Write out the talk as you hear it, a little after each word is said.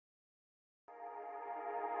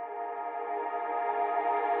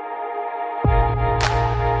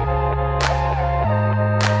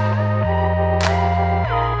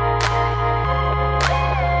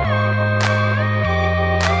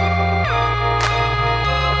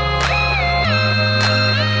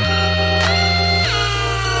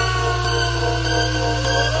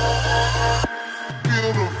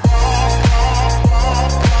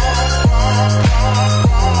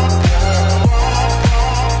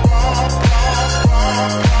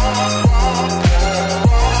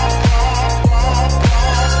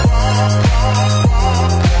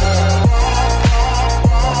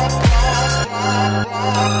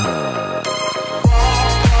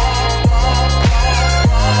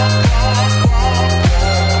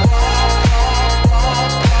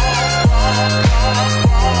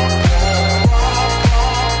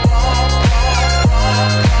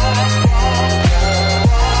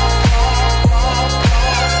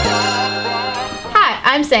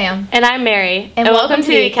I'm Sam. And I'm Mary. And welcome to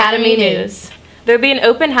the Academy News. There will be an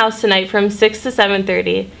open house tonight from 6 to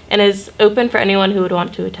 7:30 and is open for anyone who would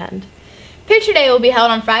want to attend. Picture Day will be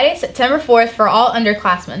held on Friday, September 4th for all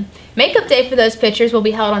underclassmen. Makeup Day for those pictures will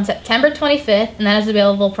be held on September 25th, and that is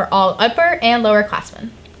available for all upper and lower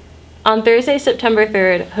classmen. On Thursday, September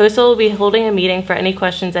 3rd, HOSA will be holding a meeting for any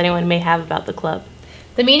questions anyone may have about the club.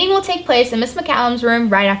 The meeting will take place in Miss McCallum's room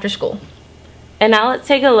right after school. And now let's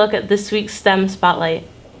take a look at this week's STEM Spotlight.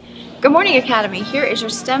 Good morning, Academy. Here is your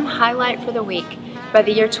STEM highlight for the week. By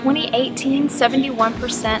the year 2018,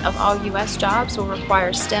 71% of all U.S. jobs will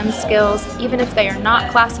require STEM skills, even if they are not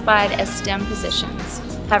classified as STEM positions.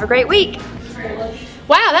 Have a great week.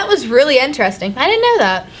 Wow, that was really interesting. I didn't know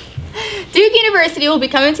that. Duke University will be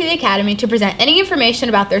coming to the Academy to present any information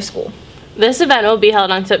about their school. This event will be held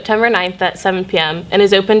on September 9th at 7 p.m. and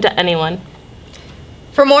is open to anyone.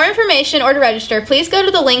 For more information or to register, please go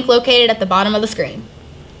to the link located at the bottom of the screen.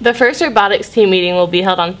 The first robotics team meeting will be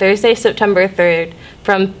held on Thursday, September 3rd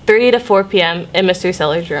from 3 to 4 p.m. in Mr.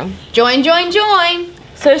 Seller's room. Join, join, join!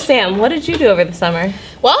 So Sam, what did you do over the summer?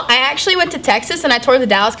 Well, I actually went to Texas and I toured the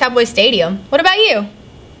Dallas Cowboys Stadium. What about you?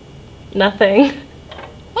 Nothing.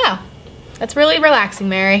 Wow, that's really relaxing,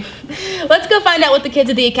 Mary. Let's go find out what the kids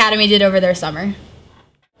at the Academy did over their summer.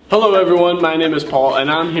 Hello everyone, my name is Paul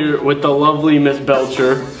and I'm here with the lovely Miss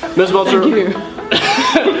Belcher. Miss Belcher, thank you.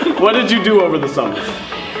 What did you do over the summer?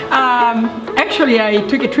 Actually I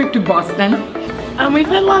took a trip to Boston. We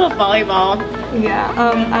played a lot of volleyball. Yeah,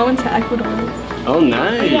 I went to Ecuador. Oh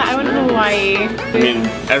nice. Yeah, I went to Hawaii. I mean,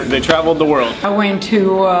 they traveled the world. I went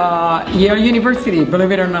to Yale University,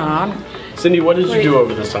 believe it or not. Cindy, what did you do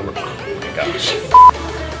over the summer? Oh my gosh.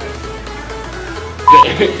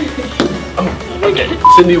 Oh, okay.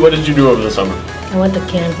 Cindy, what did you do over the summer? I went to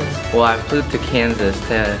Kansas. Well, I flew to Kansas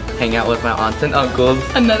to hang out with my aunts and uncles.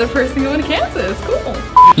 Another person going to Kansas, cool.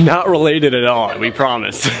 Not related at all, we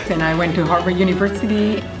promise. And I went to Harvard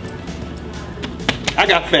University. I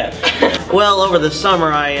got fat. Well, over the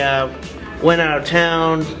summer I went out of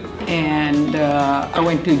town. And I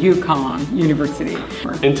went to UConn University.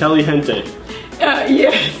 Intelligente.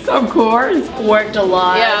 Yes, of course. Worked a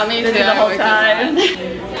lot. Yeah, me too. The whole time.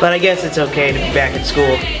 But I guess it's okay to be back at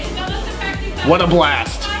school. What a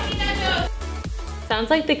blast. Sounds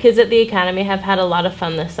like the kids at the Academy have had a lot of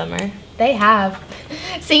fun this summer. They have.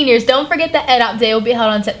 Seniors, don't forget that EdOp Day will be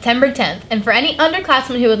held on September 10th. And for any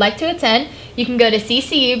underclassmen who would like to attend, you can go to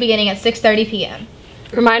CCU beginning at 6:30 p.m.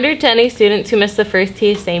 Reminder to any students who missed the first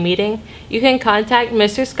TSA meeting, you can contact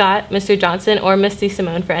Mr. Scott, Mr. Johnson, or Misty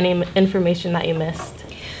Simone for any information that you missed.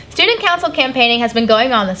 Student Council campaigning has been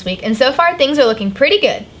going on this week, and so far things are looking pretty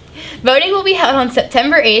good. Voting will be held on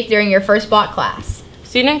September 8th during your first block class.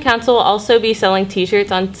 Student Council will also be selling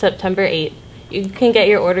t-shirts on September 8th. You can get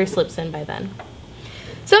your order slips in by then.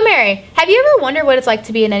 So Mary, have you ever wondered what it's like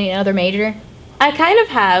to be in any other major? I kind of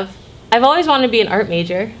have. I've always wanted to be an art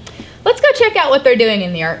major. Let's go check out what they're doing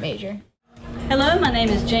in the art major. Hello, my name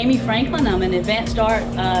is Jamie Franklin. I'm an advanced art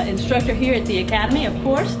instructor here at the Academy, of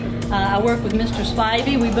course. I work with Mr.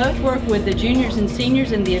 Spivey. We both work with the juniors and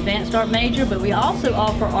seniors in the advanced art major, but we also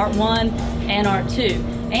offer Art 1 and Art 2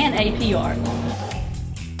 and AP Art.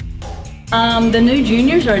 The new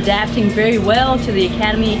juniors are adapting very well to the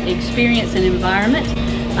Academy experience and environment.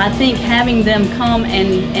 I think having them come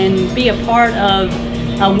and be a part of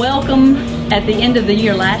a welcome at the end of the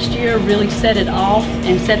year last year really set it off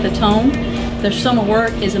and set the tone. Their summer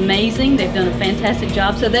work is amazing. They've done a fantastic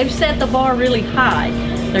job. So they've set the bar really high.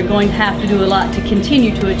 They're going to have to do a lot to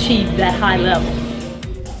continue to achieve that high level.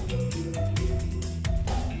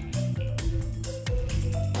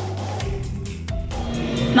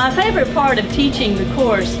 My favorite part of teaching the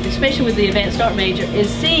course, especially with the advanced art major, is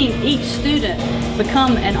seeing each student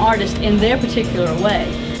become an artist in their particular way.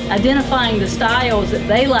 Identifying the styles that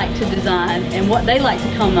they like to design and what they like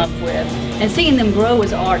to come up with, and seeing them grow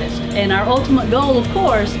as artists. And our ultimate goal, of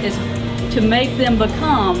course, is to make them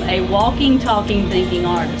become a walking, talking, thinking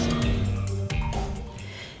artist.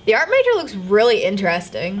 The art major looks really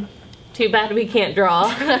interesting. Too bad we can't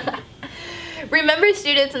draw. Remember,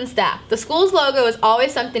 students and staff, the school's logo is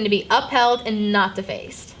always something to be upheld and not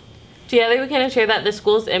defaced. Together we can ensure that the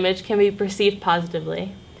school's image can be perceived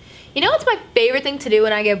positively. You know what's my favorite thing to do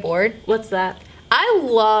when I get bored? What's that? I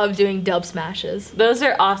love doing dub smashes. Those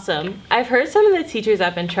are awesome. I've heard some of the teachers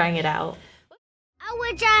have been trying it out. I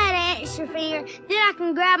wish I had an extra finger, then I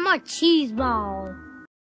can grab my cheese ball.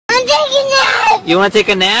 I'm taking a nap! You want to take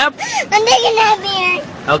a nap? I'm taking a nap here.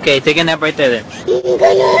 Okay, take a nap right there then. Good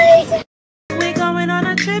night. We're going on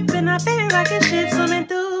a trip in a big rocket ship, swimming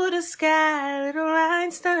through the sky, little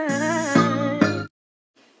Einstein.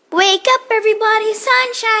 Wake up everybody.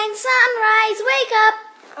 Sunshine, sunrise, wake up.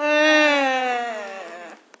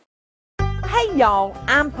 Hey y'all,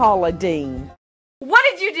 I'm Paula Dean. What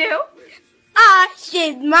did you do? I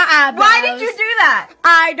shaved my eyebrows. Why did you do that?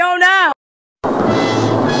 I don't know.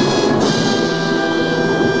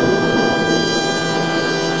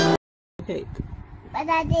 Hey. What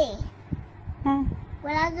I did? Huh?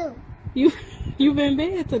 What I do? You been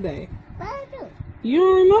bad today. What I do? You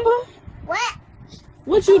don't remember? What?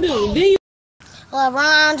 What you do? Did you?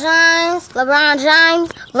 LeBron James, LeBron James,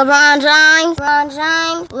 LeBron James, LeBron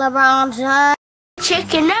James, LeBron James.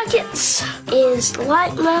 Chicken nuggets is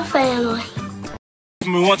like my family. Hit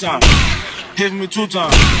me one time, hit me two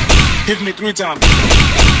times, hit me three times.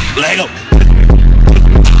 Lego.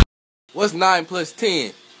 What's 9 plus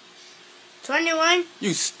 10? 21.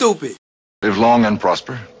 You stupid. Live long and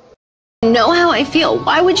prosper. You know how I feel.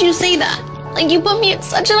 Why would you say that? Like, you put me in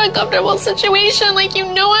such an uncomfortable situation. Like, you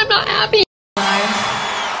know I'm not happy.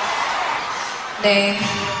 Name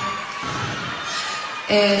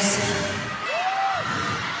is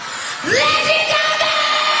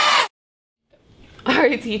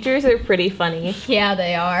Our teachers are pretty funny. Yeah,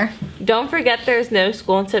 they are. Don't forget there's no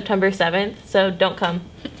school on September 7th, so don't come.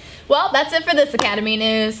 Well, that's it for this Academy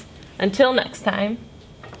news. Until next time.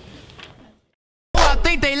 I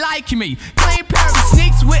think they like me. Clean pair of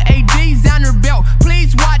sneaks with ADs down their belt.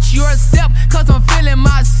 Please watch your step, cause I'm feeling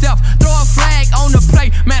myself. Throw a flag on the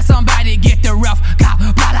plate, man, somebody